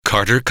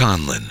Carter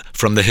Conlon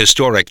from the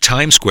historic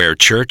Times Square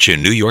Church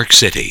in New York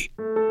City.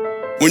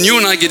 When you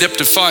and I get up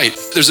to fight,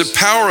 there's a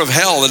power of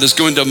hell that is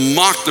going to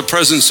mock the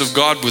presence of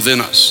God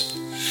within us.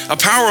 A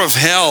power of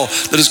hell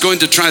that is going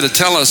to try to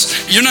tell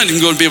us, you're not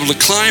even going to be able to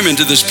climb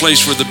into this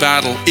place where the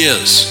battle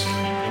is.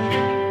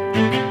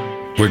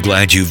 We're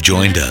glad you've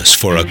joined us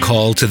for A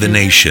Call to the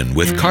Nation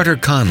with Carter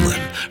Conlon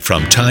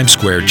from Times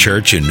Square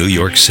Church in New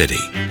York City.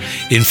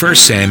 In 1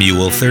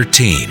 Samuel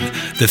 13,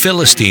 the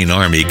Philistine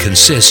army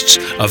consists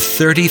of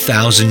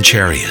 30,000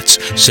 chariots,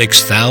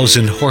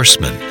 6,000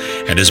 horsemen,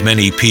 and as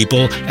many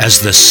people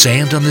as the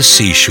sand on the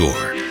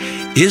seashore.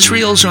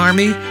 Israel's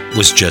army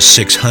was just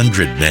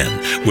 600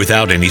 men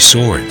without any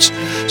swords.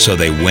 So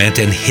they went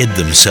and hid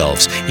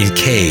themselves in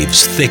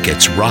caves,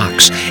 thickets,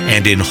 rocks,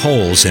 and in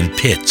holes and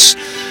pits.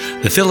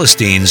 The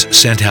Philistines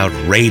sent out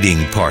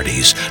raiding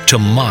parties to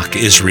mock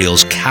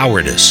Israel's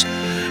cowardice.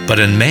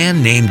 But a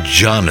man named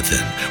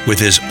Jonathan, with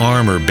his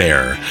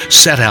armor-bearer,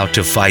 set out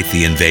to fight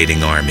the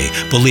invading army,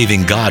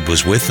 believing God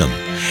was with them.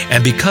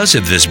 And because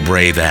of this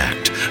brave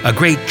act, a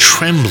great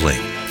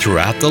trembling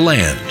throughout the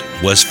land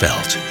was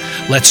felt.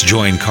 Let's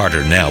join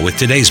Carter now with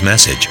today's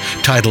message,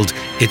 titled,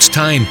 It's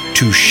Time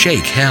to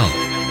Shake Hell.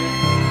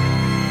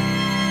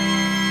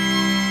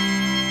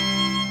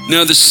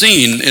 Now the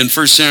scene in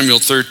 1 Samuel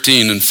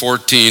 13 and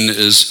 14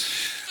 is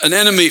an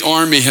enemy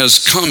army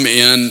has come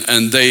in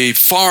and they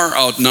far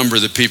outnumber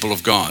the people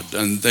of God,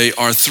 and they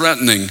are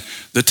threatening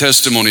the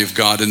testimony of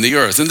God in the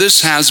earth. And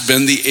this has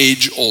been the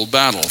age-old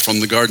battle from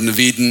the Garden of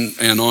Eden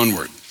and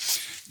onward.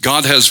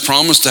 God has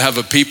promised to have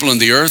a people in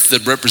the earth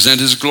that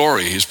represent His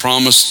glory. He's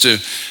promised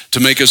to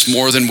make us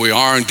more than we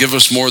are and give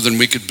us more than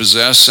we could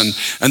possess.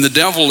 And the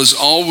devil is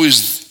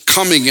always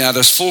coming at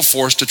us full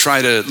force to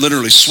try to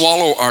literally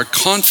swallow our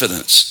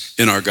confidence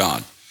in our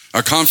God,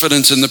 our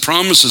confidence in the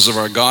promises of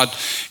our God,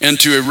 and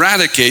to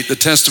eradicate the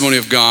testimony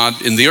of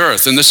God in the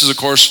earth. And this is, of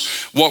course,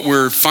 what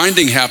we're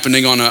finding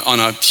happening on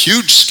a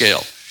huge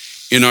scale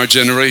in our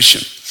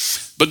generation.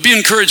 But be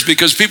encouraged,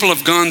 because people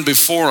have gone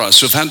before us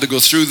who have had to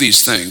go through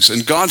these things,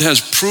 and God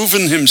has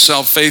proven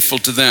Himself faithful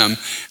to them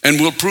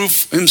and will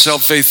prove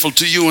Himself faithful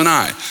to you and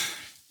I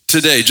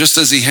today, just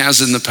as He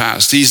has in the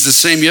past. He's the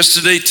same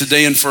yesterday,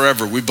 today, and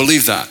forever. We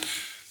believe that.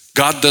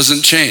 God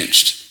doesn't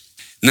change.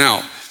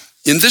 Now,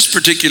 in this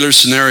particular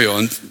scenario,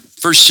 in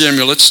 1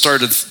 Samuel, let's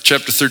start at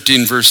chapter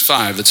 13, verse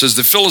 5. It says,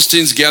 the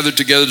Philistines gathered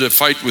together to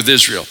fight with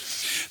Israel.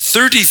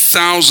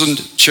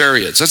 30,000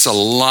 chariots. That's a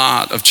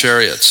lot of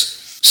chariots.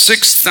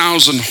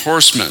 6,000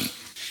 horsemen,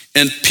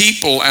 and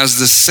people as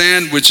the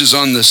sand which is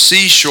on the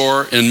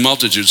seashore in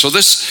multitude. So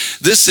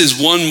this is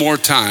one more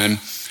time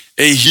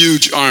a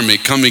huge army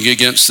coming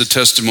against the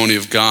testimony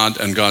of God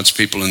and God's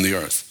people in the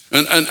earth.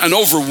 An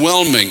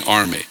overwhelming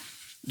army,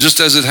 just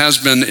as it has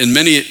been in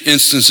many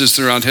instances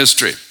throughout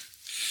history.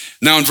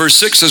 Now in verse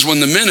 6 says,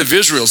 when the men of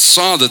Israel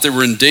saw that they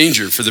were in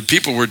danger, for the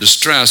people were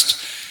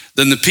distressed,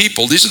 then the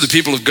people, these are the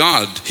people of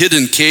God, hid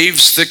in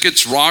caves,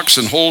 thickets, rocks,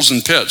 and holes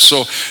and pits.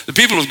 So the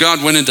people of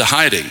God went into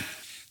hiding,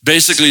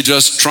 basically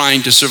just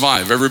trying to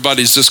survive.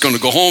 Everybody's just going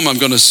to go home.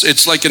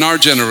 It's like in our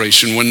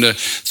generation when the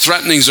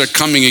threatenings are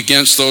coming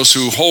against those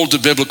who hold to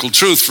biblical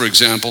truth, for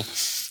example.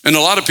 And a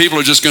lot of people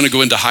are just going to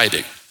go into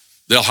hiding.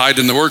 They'll hide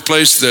in the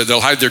workplace. They'll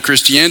hide their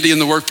Christianity in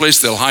the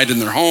workplace. They'll hide in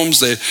their homes.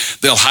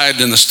 They'll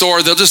hide in the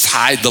store. They'll just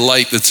hide the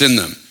light that's in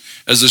them.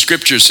 As the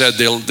scripture said,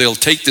 they'll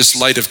take this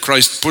light of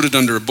Christ, put it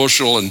under a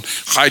bushel, and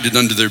hide it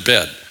under their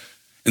bed.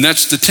 And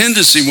that's the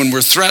tendency when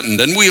we're threatened,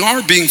 and we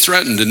are being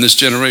threatened in this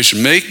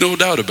generation. Make no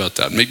doubt about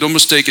that. Make no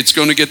mistake. It's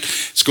going to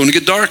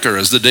get darker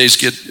as the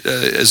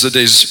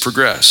days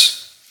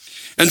progress.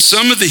 And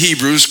some of the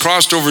Hebrews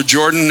crossed over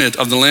Jordan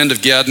of the land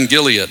of Gad and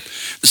Gilead.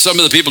 Some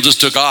of the people just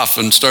took off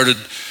and started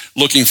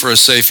looking for a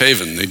safe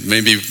haven. They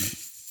maybe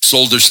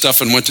sold their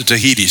stuff and went to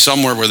Tahiti,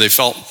 somewhere where they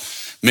felt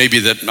maybe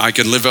that I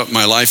could live out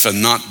my life and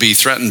not be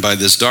threatened by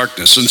this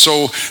darkness. And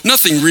so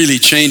nothing really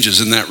changes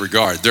in that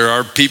regard. There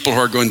are people who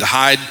are going to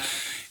hide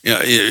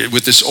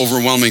with this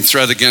overwhelming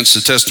threat against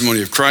the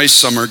testimony of Christ.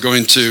 Some are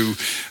going to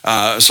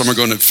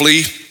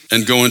flee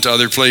and go into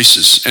other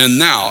places. And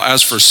now,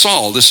 as for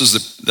Saul, this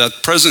is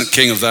that present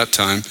king of that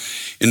time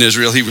in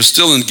Israel. He was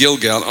still in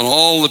Gilgal, and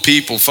all the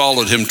people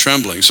followed him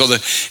trembling. So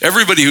that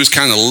everybody who's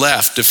kind of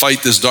left to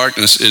fight this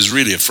darkness is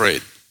really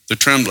afraid. They're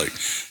trembling,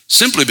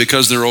 simply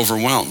because they're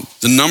overwhelmed.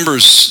 The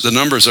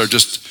numbers are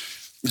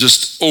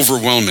just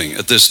overwhelming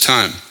at this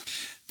time.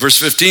 Verse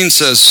 15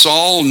 says,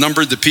 Saul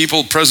numbered the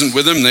people present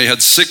with him. They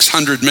had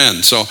 600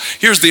 men. So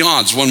here's the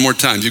odds one more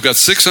time. You've got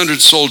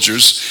 600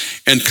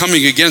 soldiers, and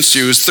coming against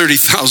you is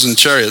 30,000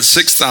 chariots,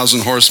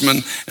 6,000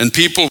 horsemen, and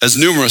people as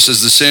numerous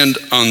as the sand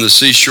on the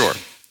seashore.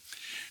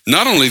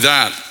 Not only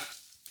that,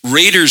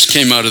 raiders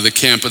came out of the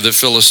camp of the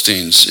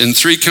Philistines in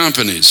 3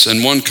 companies,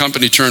 and one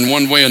company turned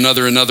one way,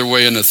 another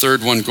way, and a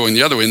third one going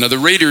the other way. Now the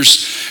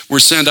raiders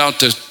were sent out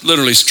to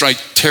literally strike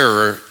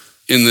terror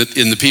in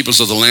the peoples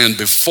of the land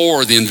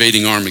before the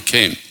invading army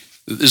came.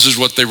 This is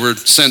what they were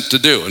sent to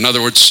do. In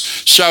other words,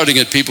 shouting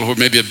at people who are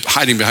maybe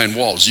hiding behind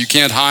walls. You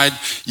can't hide,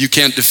 you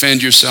can't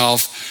defend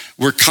yourself.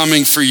 We're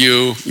coming for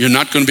you. You're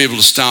not going to be able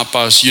to stop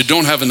us. You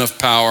don't have enough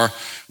power.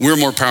 We're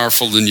more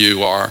powerful than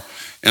you are.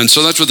 And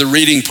so that's what the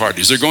raiding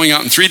parties, they're going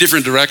out in 3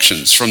 different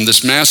directions from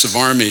this massive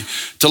army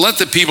to let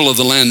the people of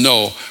the land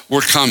know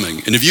we're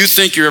coming. And if you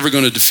think you're ever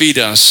going to defeat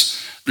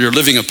us, you're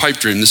living a pipe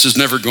dream. This is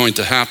never going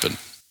to happen.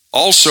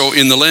 Also,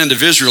 in the land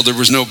of Israel, there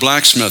was no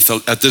blacksmith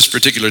at this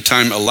particular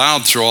time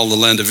allowed through all the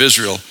land of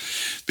Israel,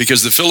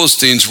 because the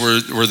Philistines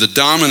were the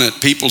dominant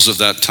peoples of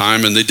that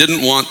time, and they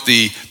didn't want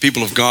the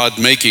people of God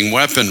making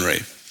weaponry.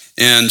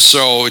 And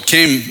so it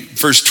came,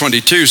 verse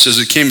 22 says,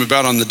 it came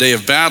about on the day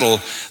of battle,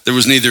 there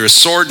was neither a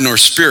sword nor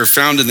spear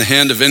found in the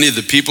hand of any of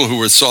the people who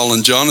were Saul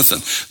and Jonathan.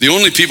 The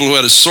only people who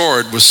had a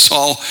sword was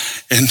Saul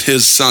and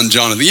his son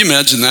Jonathan. You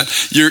imagine that?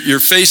 You're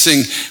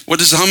facing,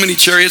 how many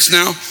chariots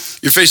now?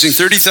 You're facing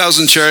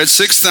 30,000 chariots,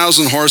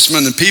 6,000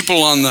 horsemen, and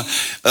people on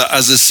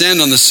as the sand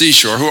on the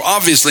seashore who are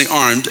obviously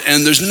armed,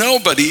 and there's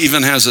nobody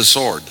even has a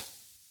sword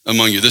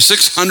among you. There's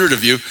 600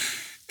 of you,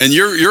 and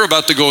you're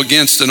about to go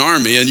against an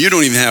army, and you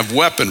don't even have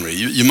weaponry.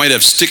 You might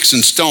have sticks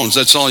and stones.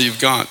 That's all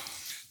you've got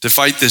to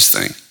fight this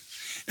thing.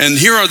 And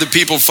here are the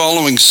people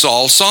following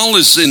Saul. Saul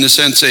is, in a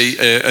sense,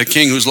 a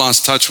king who's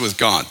lost touch with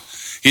God.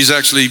 He's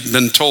actually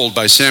been told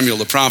by Samuel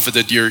the prophet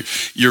that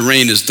your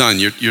reign is done.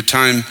 Your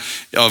time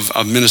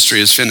of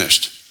ministry is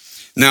finished.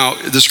 Now,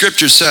 the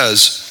scripture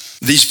says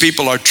these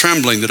people are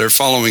trembling that are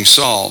following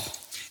Saul,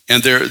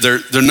 and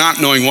they're not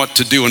knowing what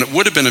to do. And it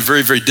would have been a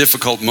very, very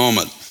difficult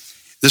moment.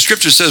 The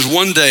scripture says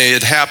one day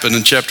it happened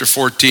in chapter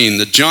 14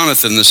 that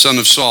Jonathan, the son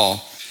of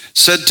Saul,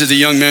 said to the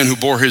young man who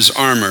bore his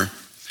armor,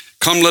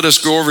 "Come, let us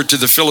go over to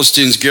the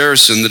Philistines'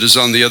 garrison that is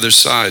on the other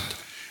side."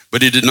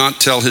 But he did not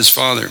tell his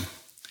father.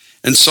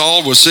 And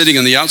Saul was sitting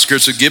on the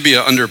outskirts of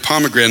Gibeah under a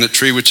pomegranate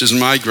tree, which is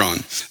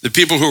Migron. The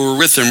people who were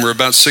with him were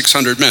about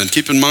 600 men.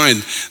 Keep in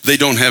mind, they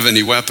don't have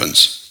any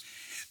weapons.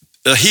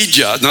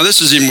 Ahijah, now this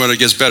is even when it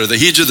gets better. The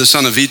Ahijah, the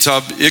son of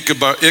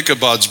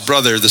Ichabod's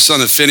brother, the son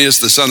of Phinehas,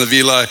 the son of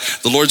Eli,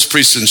 the Lord's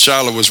priest in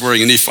Shiloh, was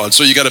wearing an ephod.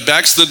 So you got a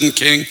backslidden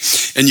king,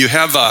 and you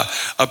have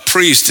a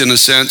priest, in a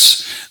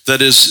sense,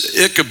 that is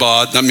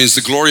Ichabod. That means the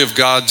glory of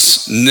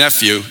God's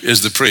nephew is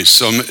the priest.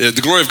 So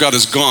the glory of God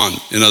is gone,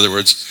 in other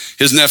words.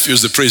 His nephew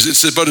is the priest.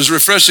 It's about as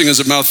refreshing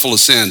as a mouthful of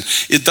sand.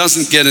 It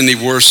doesn't get any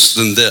worse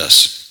than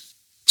this.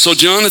 So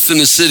Jonathan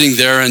is sitting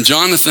there, and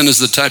Jonathan is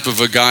the type of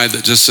a guy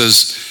that just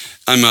says,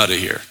 I'm out of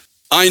here.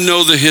 I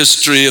know the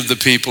history of the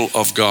people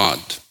of God,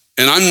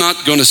 and I'm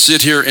not going to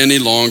sit here any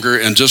longer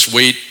and just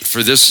wait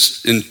for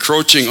this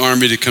encroaching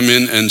army to come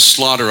in and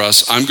slaughter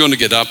us. I'm going to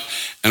get up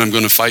and I'm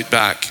going to fight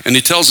back. And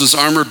he tells his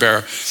armor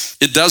bearer,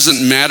 it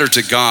doesn't matter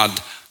to God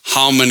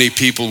how many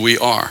people we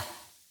are.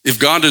 If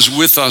God is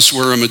with us,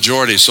 we're a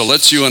majority. So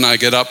let's you and I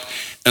get up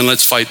and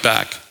let's fight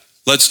back.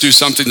 Let's do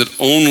something that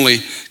only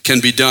can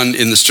be done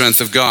in the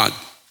strength of God.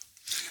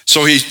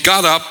 So he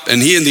got up,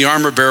 and he and the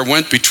armor bearer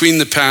went between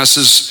the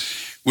passes,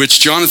 which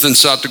Jonathan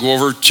sought to go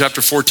over,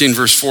 chapter 14,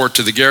 verse 4,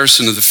 to the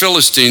garrison of the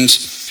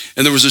Philistines.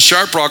 And there was a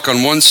sharp rock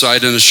on one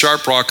side and a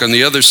sharp rock on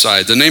the other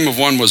side. The name of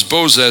one was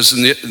Bozez,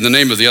 and the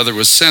name of the other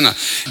was Seneh.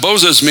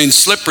 Bozez means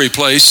slippery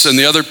place, and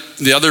the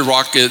other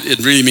rock, it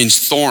really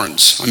means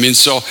thorns. I mean,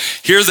 so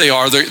here they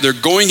are. They're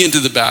going into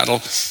the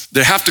battle.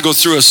 They have to go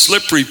through a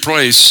slippery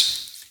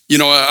place,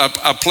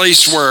 a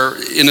place where,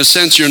 in a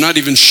sense, you're not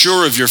even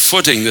sure of your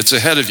footing that's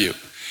ahead of you.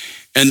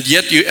 And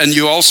yet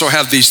you also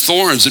have these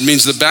thorns. It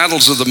means the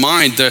battles of the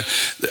mind,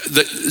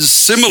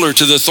 similar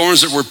to the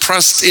thorns that were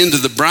pressed into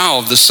the brow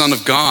of the Son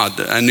of God.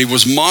 And he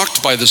was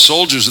mocked by the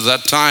soldiers of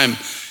that time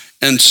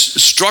and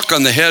struck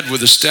on the head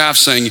with a staff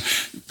saying,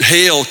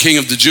 "Hail, King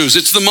of the Jews."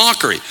 It's the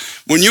mockery.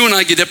 When you and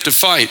I get up to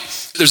fight,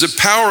 there's a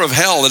power of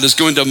hell that is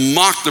going to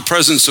mock the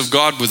presence of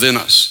God within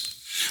us.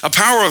 A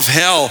power of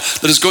hell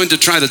that is going to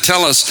try to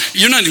tell us,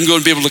 you're not even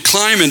going to be able to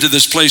climb into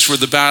this place where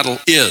the battle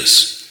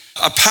is.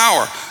 A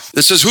power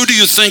that says, who do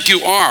you think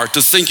you are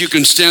to think you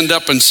can stand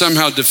up and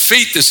somehow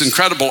defeat this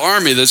incredible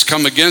army that's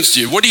come against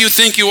you? What do you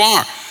think you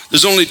are?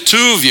 There's only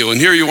 2 of you, and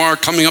here you are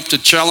coming up to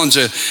challenge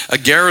a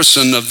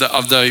garrison of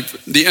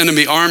the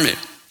enemy army.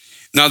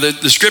 Now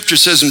the scripture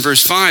says in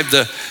verse 5,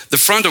 the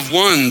front of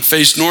one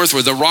faced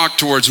northward, the rock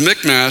towards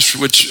Michmash,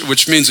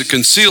 which means a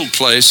concealed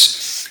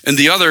place, and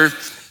the other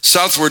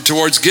southward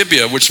towards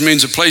Gibeah, which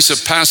means a place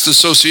of past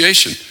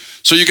association.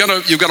 So you've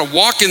got to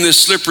walk in this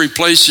slippery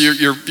place.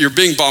 You're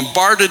being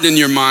bombarded in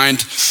your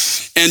mind,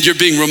 and you're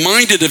being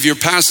reminded of your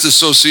past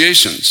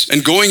associations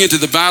and going into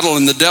the battle,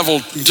 and the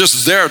devil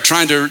just there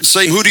trying to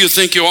say, who do you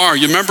think you are?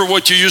 You remember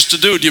what you used to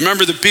do? Do you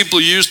remember the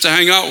people you used to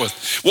hang out with?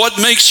 What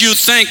makes you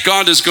think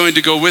God is going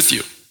to go with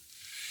you?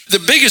 The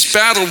biggest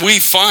battle we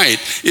fight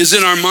is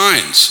in our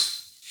minds.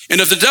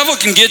 And if the devil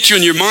can get you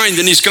in your mind,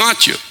 then he's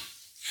got you.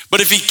 But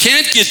if he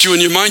can't get you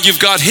in your mind, you've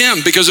got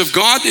him, because if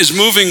God is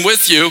moving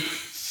with you,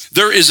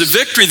 There is a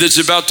victory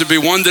that's about to be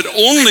won that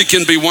only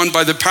can be won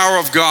by the power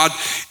of God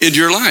in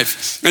your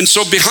life. And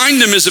so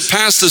behind him is a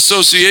past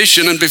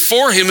association, and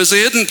before him is a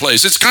hidden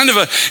place. It's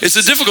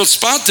a difficult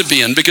spot to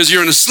be in because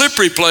you're in a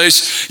slippery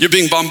place. You're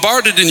being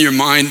bombarded in your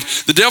mind.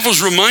 The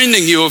devil's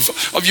reminding you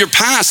of your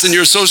past and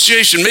your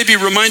association, maybe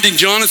reminding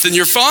Jonathan,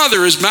 your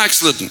father is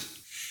backslidden.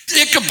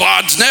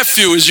 Ichabod's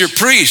nephew is your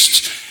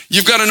priest.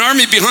 You've got an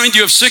army behind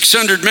you of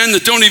 600 men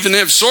that don't even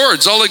have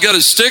swords. All they got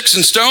is sticks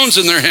and stones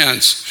in their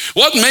hands.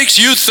 What makes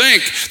you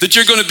think that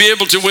you're going to be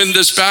able to win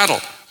this battle?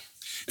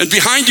 And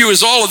behind you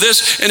is all of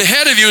this, and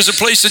ahead of you is a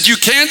place that you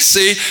can't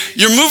see.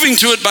 You're moving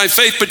to it by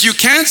faith, but you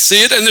can't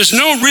see it, and there's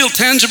no real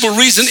tangible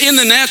reason in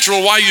the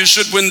natural why you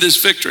should win this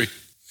victory.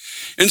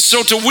 And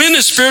so to win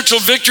a spiritual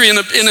victory in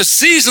a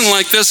season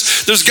like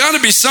this, there's got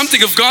to be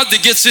something of God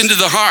that gets into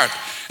the heart.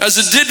 As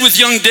it did with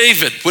young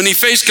David when he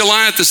faced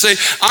Goliath, to say,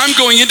 I'm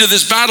going into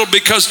this battle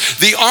because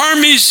the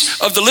armies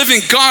of the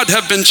living God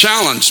have been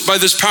challenged by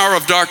this power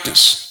of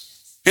darkness.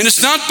 And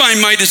it's not by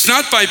might, it's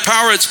not by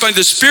power, it's by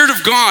the Spirit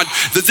of God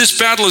that this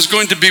battle is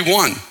going to be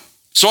won.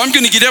 So I'm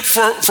going to get up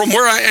from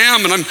where I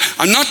am, and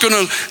I'm not going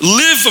to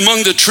live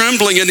among the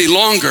trembling any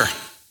longer.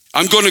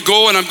 I'm going to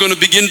go and I'm going to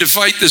begin to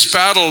fight this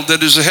battle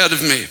that is ahead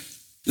of me.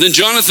 Then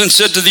Jonathan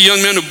said to the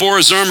young men who bore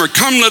his armor,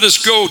 come, let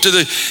us go to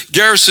the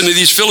garrison of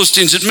these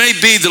Philistines. It may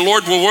be the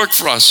Lord will work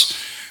for us.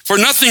 For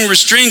nothing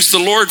restrains the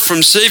Lord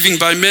from saving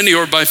by many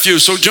or by few.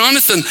 So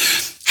Jonathan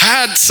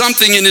had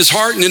something in his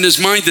heart and in his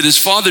mind that his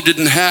father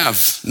didn't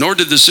have, nor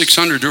did the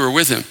 600 who were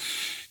with him.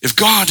 If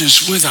God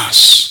is with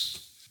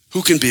us,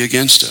 who can be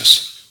against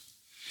us?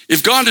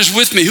 If God is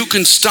with me, who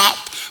can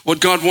stop what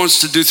God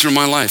wants to do through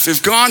my life?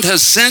 If God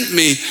has sent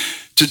me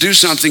to do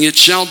something, it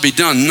shall be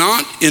done,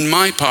 not in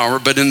my power,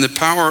 but in the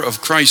power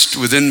of Christ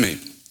within me.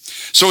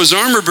 So his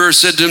armor bearer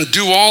said to him,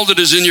 do all that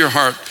is in your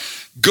heart.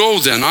 Go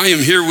then, I am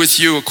here with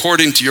you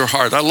according to your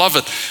heart. I love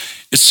it.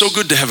 It's so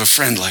good to have a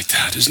friend like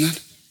that, isn't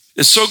it?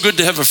 It's so good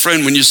to have a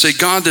friend when you say,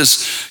 God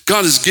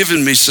has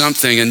given me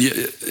something, and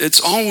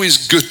it's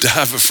always good to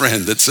have a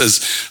friend that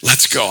says,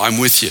 let's go, I'm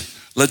with you.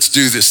 Let's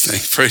do this thing,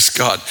 praise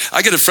God.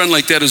 I got a friend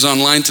like that who's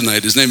online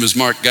tonight. His name is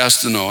Mark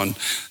Gastineau, and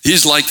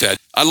he's like that.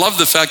 I love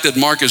the fact that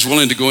Mark is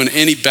willing to go in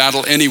any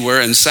battle, anywhere,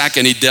 and sack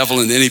any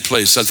devil in any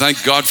place. I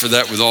thank God for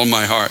that with all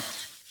my heart.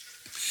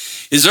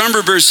 His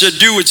armor bearer said,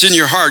 do what's in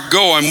your heart.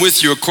 Go, I'm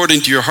with you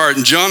according to your heart.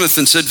 And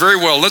Jonathan said, very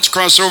well, let's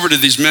cross over to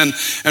these men,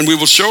 and we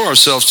will show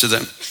ourselves to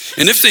them.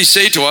 And if they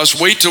say to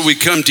us, wait till we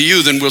come to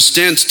you, then we'll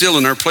stand still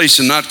in our place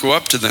and not go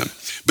up to them.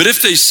 But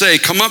if they say,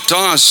 come up to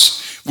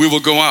us, we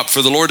will go up,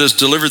 for the Lord has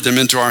delivered them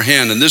into our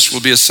hand, and this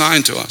will be a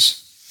sign to us.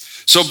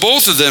 So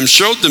both of them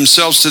showed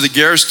themselves to the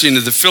garrison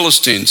of the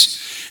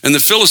Philistines. And the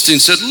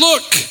Philistines said,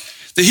 look,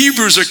 the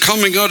Hebrews are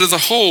coming out of the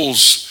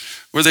holes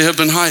where they have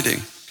been hiding.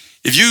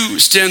 If you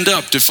stand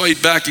up to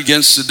fight back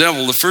against the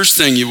devil, the first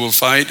thing you will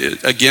fight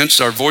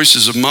against are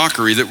voices of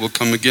mockery that will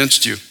come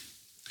against you.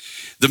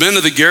 The men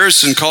of the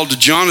garrison called to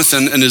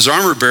Jonathan and his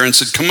armor bearer and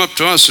said, come up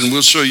to us and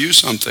we'll show you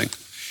something.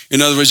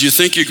 In other words, you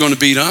think you're going to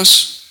beat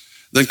us?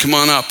 Then come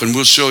on up and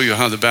we'll show you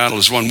how the battle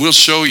is won. We'll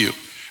show you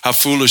how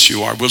foolish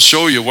you are. We'll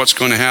show you what's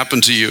going to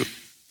happen to you.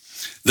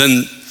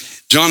 Then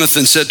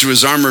Jonathan said to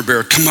his armor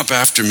bearer, come up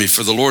after me,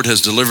 for the Lord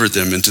has delivered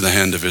them into the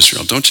hand of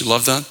Israel. Don't you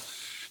love that?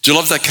 Do you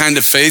love that kind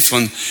of faith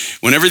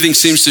when everything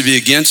seems to be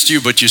against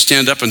you, but you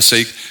stand up and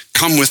say,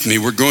 come with me,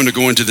 we're going to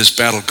go into this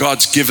battle.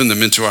 God's given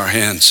them into our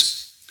hands.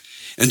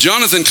 And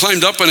Jonathan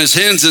climbed up on his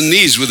hands and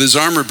knees with his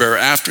armor bearer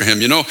after him.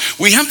 You know,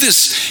 we have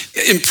this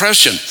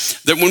impression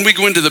that when we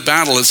go into the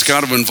battle, it's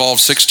got to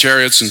involve 6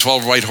 chariots and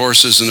 12 white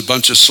horses and a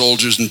bunch of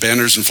soldiers and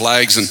banners and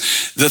flags. And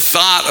the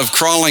thought of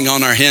crawling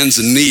on our hands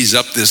and knees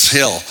up this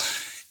hill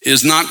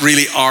is not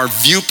really our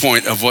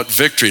viewpoint of what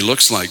victory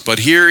looks like. But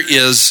here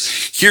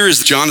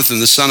is Jonathan,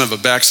 the son of a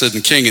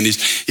backslidden king, and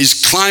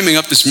he's climbing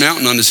up this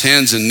mountain on his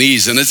hands and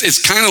knees. And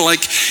it's kind of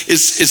like,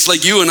 it's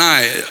like you and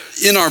I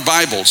in our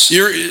Bibles.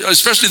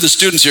 Especially the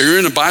students here, you're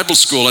in a Bible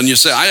school and you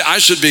say, I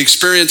should be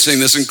experiencing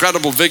this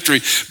incredible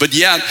victory, but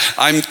yet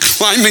I'm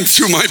climbing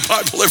through my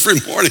Bible every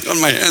morning on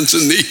my hands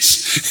and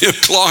knees,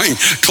 clawing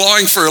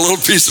for a little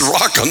piece of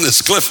rock on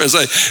this cliff as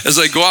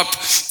I go up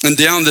and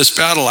down this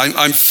battle.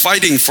 I'm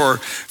fighting for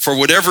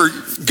whatever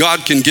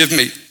God can give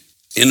me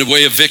in the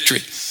way of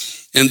victory.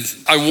 And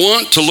I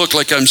want to look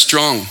like I'm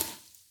strong,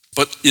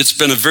 but it's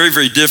been a very,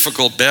 very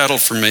difficult battle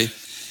for me.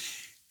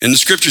 And the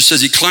scripture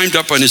says he climbed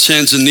up on his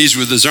hands and knees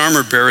with his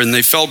armor bearer, and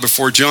they fell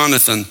before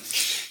Jonathan.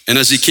 And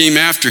as he came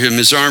after him,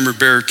 his armor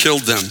bearer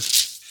killed them.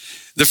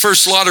 The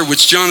first slaughter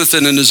which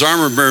Jonathan and his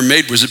armor bearer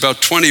made was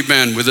about 20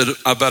 men with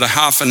about a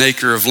half an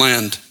acre of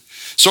land.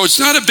 So it's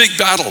not a big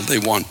battle they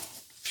won.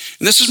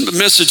 And this is the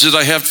message that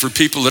I have for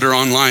people that are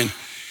online.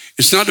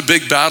 It's not a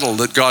big battle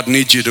that God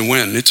needs you to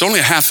win. It's only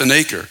a half an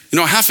acre. You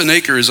know, half an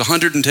acre is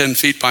 110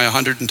 feet by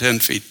 110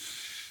 feet.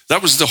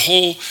 That was the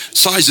whole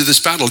size of this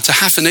battle. It's a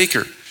half an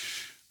acre.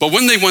 But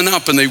when they went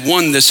up and they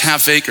won this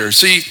half acre,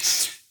 see,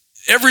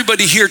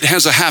 everybody here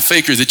has a half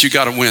acre that you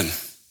got to win.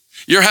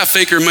 Your half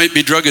acre might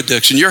be drug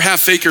addiction. Your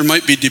half acre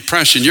might be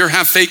depression. Your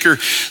half acre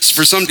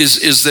for some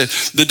is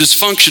the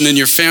dysfunction in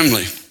your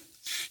family.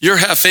 Your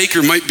half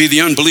acre might be the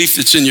unbelief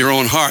that's in your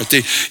own heart.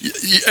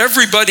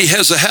 Everybody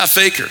has a half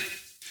acre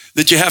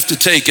that you have to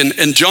take.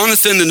 And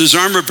Jonathan and his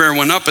armor bearer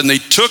went up and they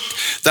took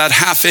that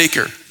half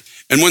acre.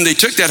 And when they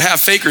took that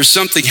half acre,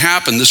 something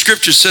happened. The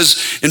scripture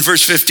says in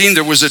verse 15,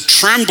 there was a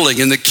trembling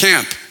in the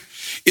camp,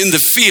 in the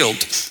field,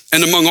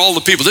 and among all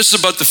the people. This is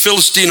about the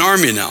Philistine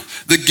army now.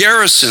 The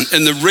garrison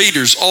and the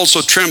raiders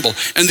also trembled,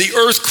 and the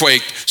earth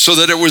quaked, so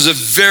that it was a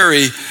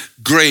very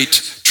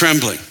great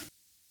trembling.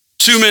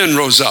 2 men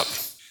rose up.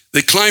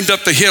 They climbed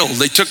up a hill.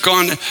 They took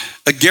on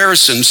a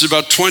garrison. It's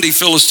about 20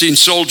 Philistine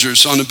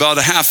soldiers on about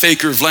a half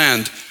acre of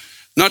land,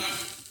 not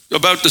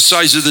about the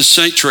size of this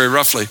sanctuary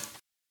roughly.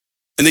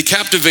 And they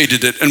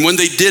captivated it. And when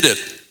they did it,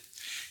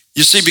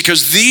 you see,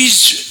 because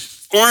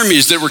these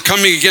armies that were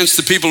coming against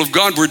the people of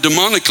God were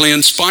demonically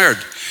inspired.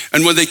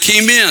 And when they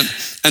came in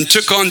and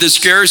took on this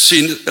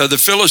garrison, the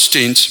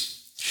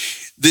Philistines,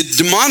 the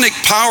demonic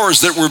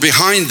powers that were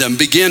behind them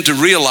began to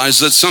realize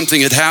that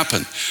something had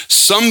happened.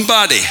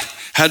 Somebody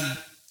had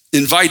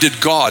invited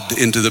God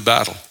into the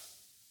battle.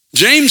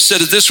 James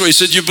said it this way. He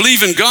said, you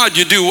believe in God,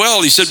 you do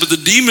well. He said, but the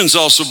demons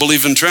also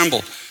believe and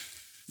tremble.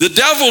 The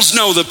devils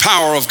know the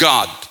power of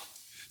God.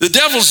 The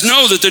devils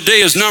know that their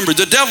day is numbered.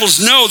 The devils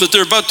know that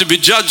they're about to be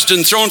judged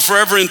and thrown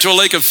forever into a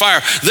lake of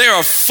fire. They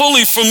are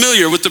fully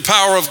familiar with the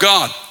power of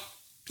God.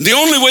 The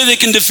only way they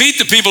can defeat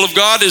the people of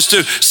God is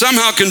to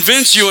somehow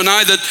convince you and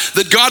I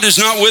that God is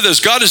not with us.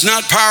 God is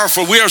not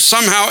powerful. We are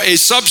somehow a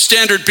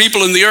substandard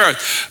people in the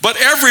earth. But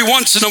every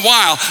once in a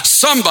while,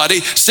 somebody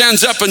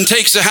stands up and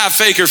takes a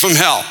half acre from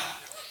hell.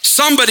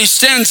 Somebody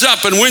stands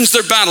up and wins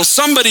their battle.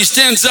 Somebody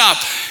stands up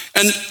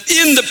and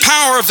in the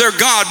power of their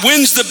God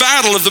wins the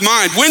battle of the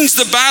mind, wins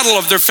the battle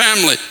of their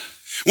family,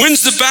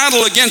 wins the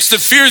battle against the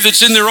fear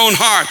that's in their own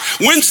heart,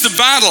 wins the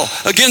battle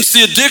against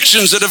the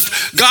addictions that have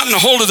gotten a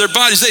hold of their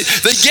bodies.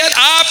 They get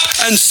up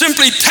and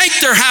simply take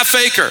their half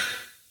acre.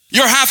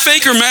 Your half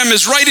acre, ma'am,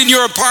 is right in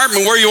your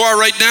apartment where you are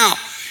right now.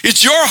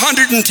 It's your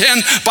 110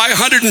 by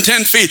 110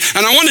 feet.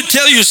 And I want to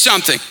tell you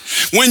something.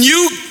 When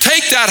you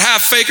take that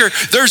half acre,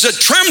 there's a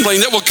trembling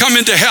that will come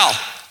into hell.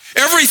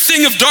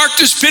 Everything of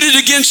darkness pitted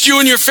against you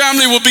and your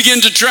family will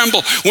begin to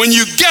tremble. When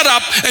you get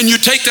up and you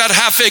take that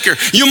half acre,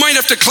 you might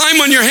have to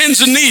climb on your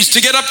hands and knees to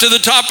get up to the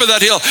top of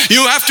that hill.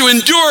 You have to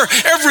endure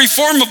every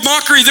form of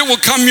mockery that will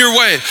come your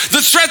way.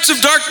 The threats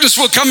of darkness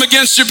will come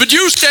against you, but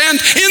you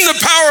stand in the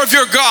power of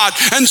your God,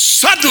 and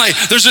suddenly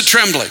there's a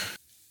trembling.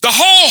 The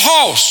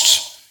whole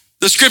host,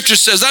 the scripture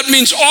says, that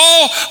means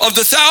all of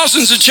the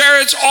thousands of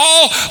chariots,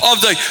 all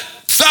of the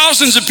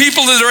thousands of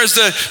people that are as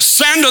the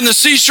sand on the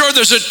seashore,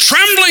 there's a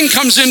trembling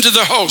comes into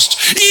the host.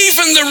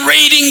 Even the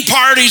raiding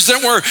parties that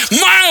were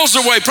miles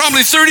away,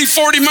 probably 30,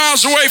 40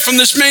 miles away from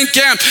this main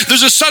camp,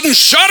 there's a sudden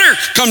shudder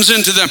comes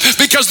into them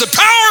because the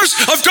powers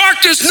of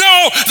darkness know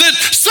that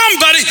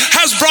somebody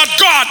has brought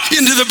God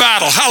into the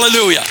battle.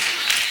 Hallelujah.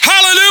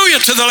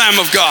 Hallelujah to the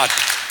Lamb of God.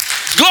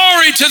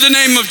 Glory to the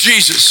name of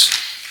Jesus.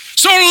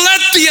 So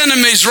let the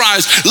enemies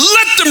rise.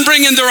 Let them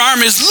bring in their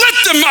armies. Let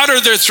them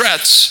utter their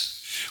threats.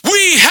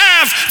 We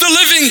have the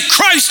living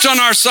Christ on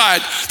our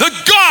side, the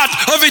God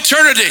of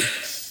eternity,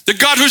 the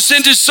God who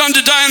sent his son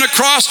to die on a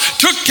cross,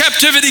 took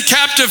captivity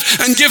captive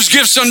and gives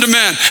gifts unto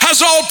men,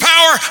 has all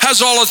power,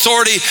 has all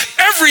authority.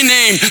 Every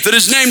name that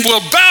is named will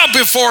bow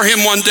before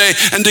him one day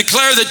and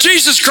declare that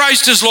Jesus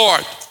Christ is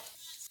Lord.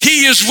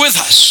 He is with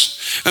us.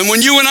 And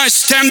when you and I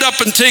stand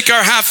up and take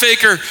our half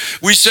acre,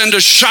 we send a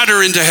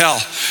shudder into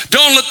hell.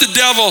 Don't let the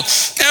devil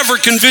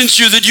ever convince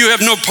you that you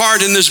have no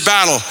part in this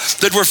battle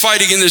that we're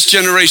fighting in this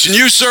generation.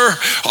 You, sir,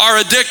 are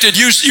addicted.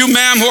 You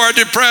ma'am, who are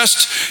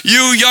depressed.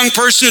 You, young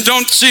person who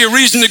don't see a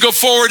reason to go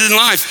forward in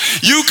life.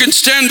 You can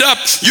stand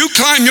up. You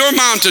climb your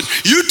mountain.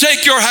 You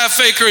take your half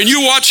acre and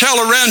you watch hell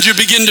around you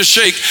begin to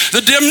shake.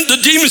 The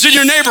demons in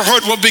your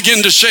neighborhood will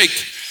begin to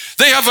shake.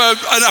 They have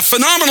a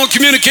phenomenal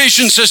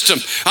communication system.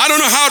 I don't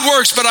know how it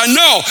works, but I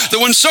know that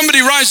when somebody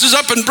rises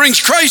up and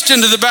brings Christ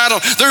into the battle,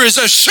 there is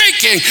a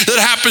shaking that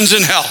happens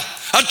in hell,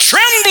 a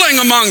trembling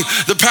among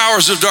the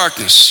powers of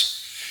darkness.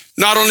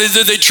 Not only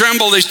did they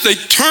tremble, they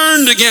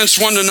turned against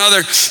one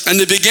another and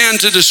they began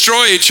to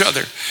destroy each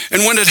other.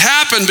 And when it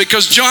happened,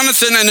 because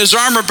Jonathan and his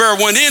armor bearer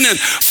went in and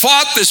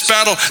fought this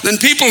battle, then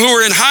people who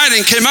were in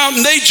hiding came out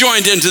and they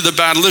joined into the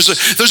battle.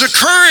 There's a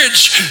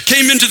courage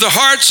came into the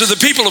hearts of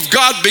the people of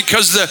God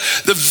because the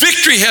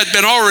victory had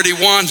been already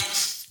won.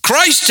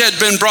 Christ had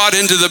been brought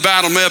into the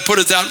battle, may I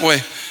put it that way,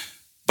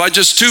 by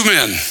just 2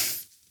 men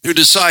who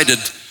decided,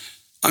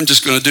 I'm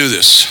just going to do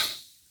this.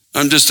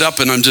 I'm just up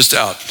and I'm just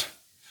out.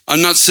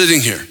 I'm not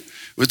sitting here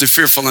with the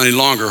fearful any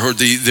longer, or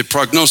the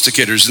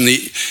prognosticators and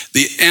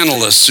the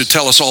analysts who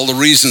tell us all the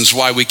reasons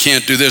why we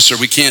can't do this or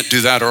we can't do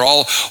that, or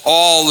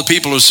all the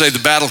people who say the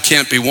battle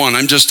can't be won.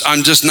 I'm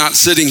just not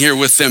sitting here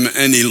with them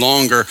any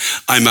longer.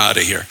 I'm out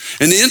of here.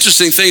 And the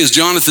interesting thing is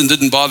Jonathan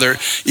didn't bother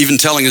even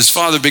telling his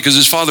father, because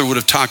his father would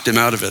have talked him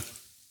out of it.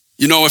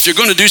 You know, if you're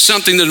going to do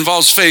something that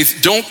involves faith,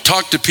 don't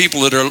talk to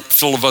people that are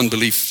full of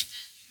unbelief.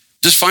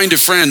 Just find a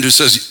friend who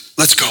says,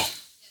 let's go.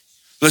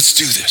 Let's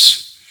do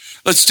this.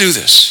 Let's do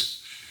this.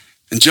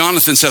 And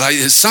Jonathan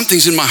said,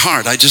 something's in my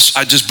heart. I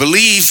just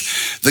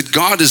believe that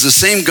God is the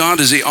same God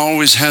as he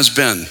always has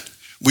been.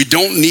 We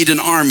don't need an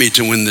army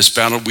to win this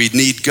battle. We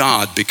need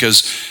God,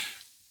 because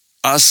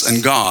us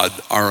and God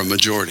are a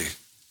majority.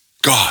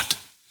 God.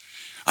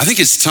 I think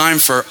it's time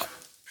for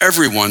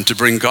everyone to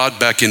bring God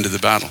back into the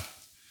battle.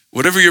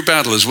 Whatever your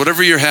battle is,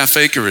 whatever your half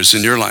acre is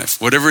in your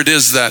life, whatever it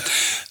is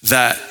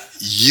that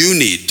you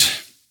need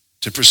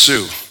to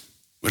pursue,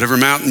 whatever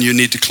mountain you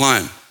need to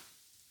climb,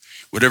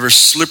 whatever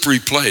slippery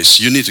place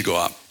you need to go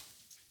up.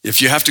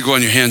 If you have to go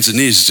on your hands and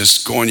knees,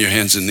 just go on your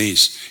hands and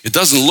knees. It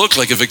doesn't look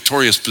like a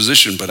victorious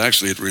position, but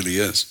actually it really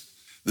is.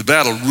 The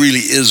battle really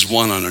is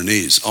won on our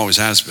knees, always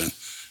has been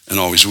and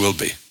always will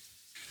be.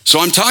 So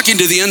I'm talking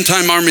to the end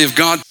time army of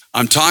God.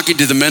 I'm talking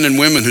to the men and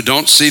women who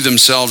don't see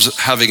themselves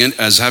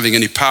as having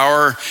any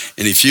power,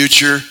 any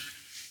future.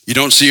 You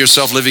don't see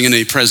yourself living in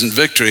any present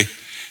victory.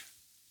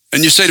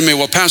 And you say to me,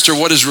 well, Pastor,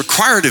 what is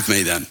required of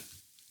me then?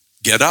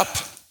 Get up,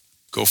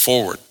 go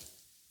forward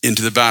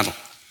into the battle.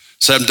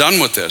 Say, I'm done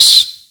with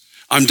this.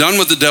 I'm done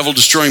with the devil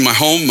destroying my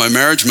home, my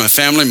marriage, my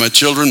family, my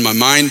children, my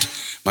mind,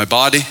 my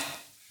body,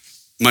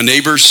 my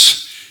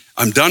neighbors.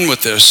 I'm done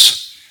with this.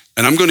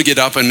 And I'm going to get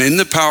up, and in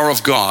the power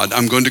of God,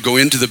 I'm going to go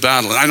into the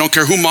battle. And I don't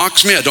care who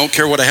mocks me. I don't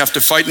care what I have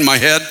to fight in my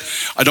head.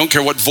 I don't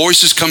care what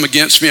voices come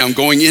against me. I'm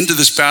going into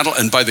this battle,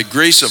 and by the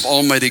grace of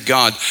Almighty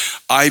God,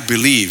 I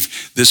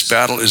believe this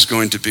battle is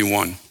going to be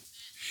won.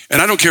 And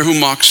I don't care who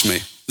mocks me.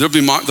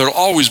 There'll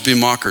always be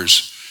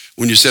mockers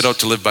when you set out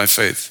to live by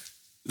faith.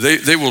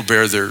 They will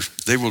bear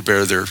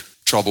their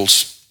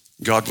troubles.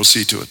 God will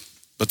see to it.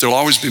 But there'll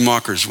always be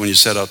mockers when you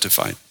set out to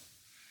fight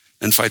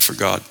and fight for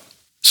God.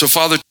 So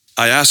Father,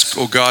 I ask,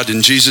 oh God,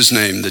 in Jesus'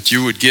 name, that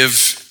you would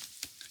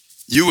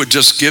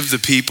just give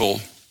the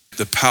people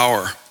the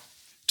power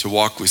to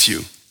walk with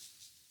you.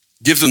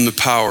 Give them the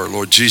power,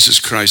 Lord Jesus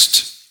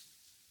Christ,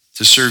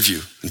 to serve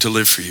you and to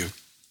live for you.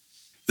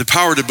 The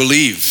power to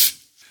believe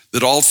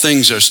that all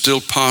things are still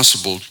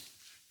possible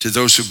to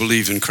those who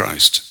believe in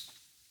Christ.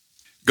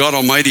 God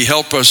Almighty,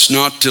 help us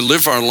not to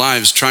live our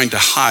lives trying to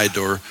hide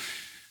or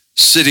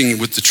sitting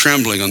with the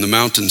trembling on the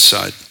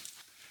mountainside,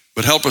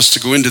 but help us to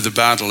go into the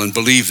battle and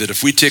believe that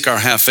if we take our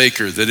half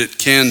acre, that it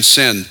can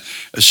send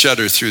a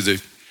shudder through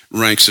the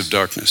ranks of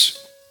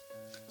darkness.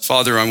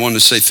 Father, I want to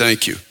say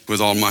thank you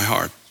with all my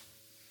heart.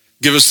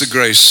 Give us the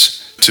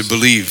grace to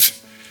believe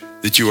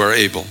that you are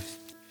able.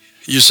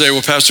 You say,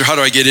 well, Pastor, how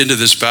do I get into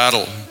this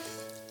battle?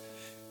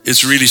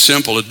 It's really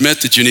simple.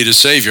 Admit that you need a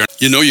Savior.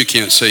 You know you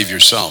can't save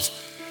yourself.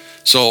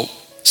 So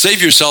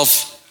save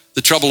yourself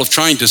the trouble of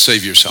trying to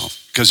save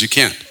yourself, because you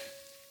can't.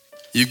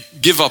 You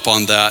give up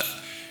on that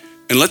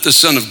and let the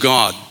Son of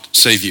God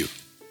save you.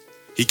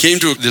 He came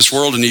to this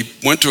world and he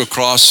went to a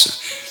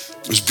cross,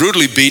 was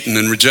brutally beaten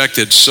and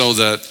rejected so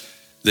that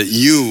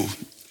you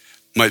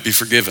might be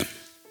forgiven.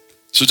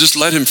 So just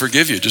let him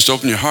forgive you. Just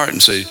open your heart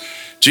and say,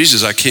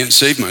 Jesus, I can't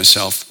save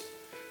myself.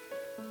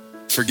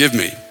 Forgive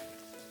me.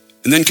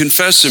 And then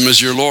confess him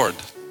as your Lord.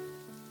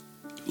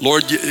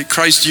 Lord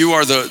Christ, you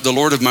are the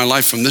Lord of my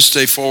life from this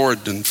day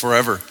forward and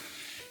forever.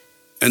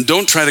 And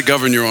don't try to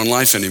govern your own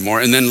life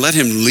anymore. And then let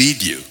him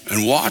lead you,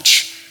 and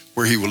watch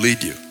where he will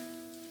lead you.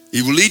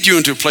 He will lead you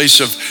into a place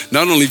of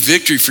not only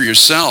victory for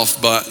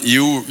yourself, but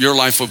your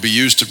life will be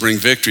used to bring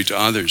victory to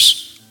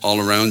others all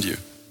around you.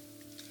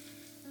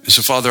 And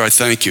so, Father, I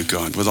thank you,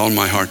 God, with all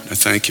my heart. I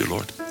thank you,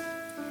 Lord.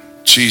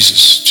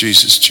 Jesus,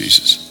 Jesus,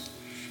 Jesus.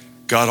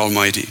 God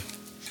Almighty.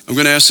 I'm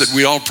going to ask that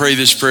we all pray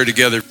this prayer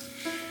together.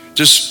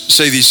 Just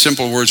say these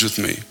simple words with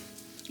me.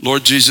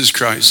 Lord Jesus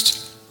Christ,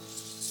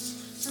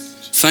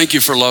 thank you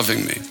for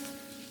loving me.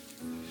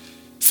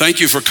 Thank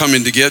you for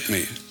coming to get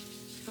me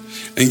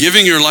and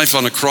giving your life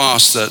on a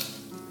cross that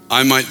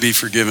I might be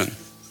forgiven.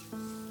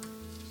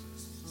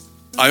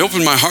 I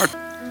open my heart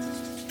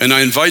and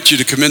I invite you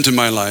to come into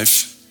my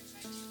life,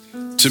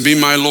 to be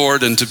my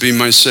Lord and to be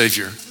my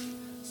Savior.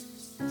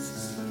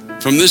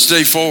 From this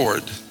day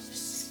forward,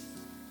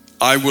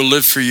 I will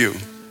live for you.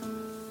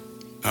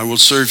 I will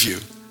serve you.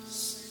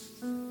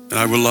 And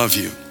I will love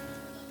you.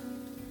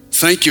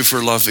 Thank you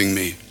for loving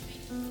me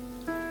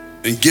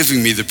and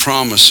giving me the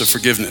promise of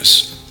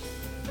forgiveness,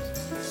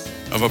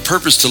 of a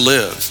purpose to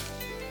live,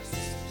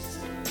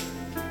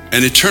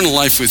 and eternal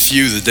life with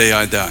you the day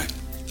I die.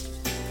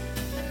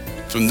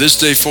 From this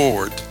day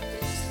forward,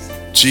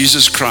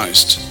 Jesus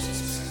Christ,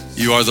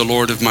 you are the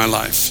Lord of my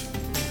life.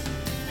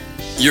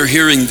 You're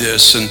hearing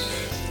this and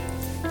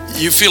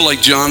you feel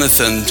like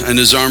Jonathan and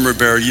his armor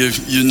bearer.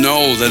 You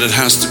know that it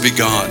has to be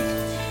God.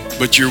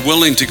 But you're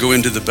willing to go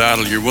into the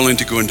battle. You're willing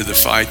to go into the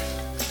fight.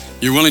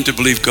 You're willing to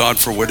believe God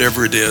for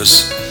whatever it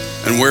is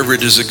and wherever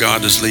it is that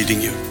God is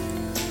leading you.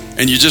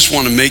 And you just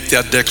want to make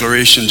that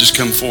declaration. Just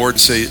come forward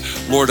and say,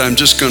 Lord, I'm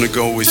just going to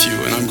go with you,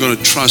 and I'm going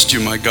to trust you,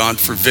 my God,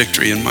 for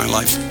victory in my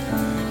life.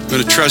 I'm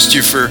going to trust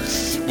you for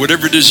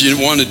whatever it is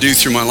you want to do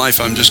through my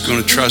life. I'm just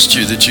going to trust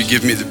you that you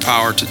give me the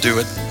power to do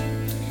it.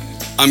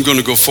 I'm going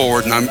to go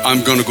forward, and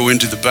I'm going to go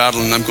into the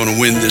battle, and I'm going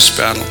to win this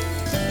battle.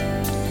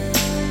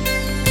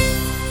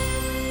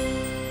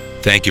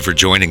 Thank you for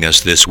joining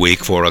us this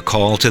week for A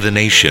Call to the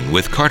Nation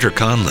with Carter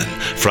Conlon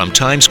from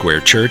Times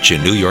Square Church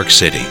in New York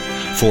City.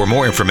 For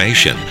more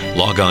information,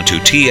 log on to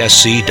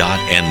tsc.nyc.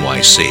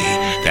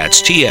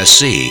 That's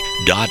tsc.nyc.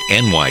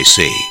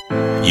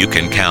 You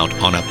can count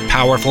on a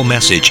powerful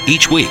message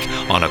each week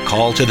on A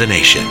Call to the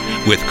Nation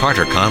with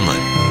Carter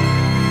Conlon.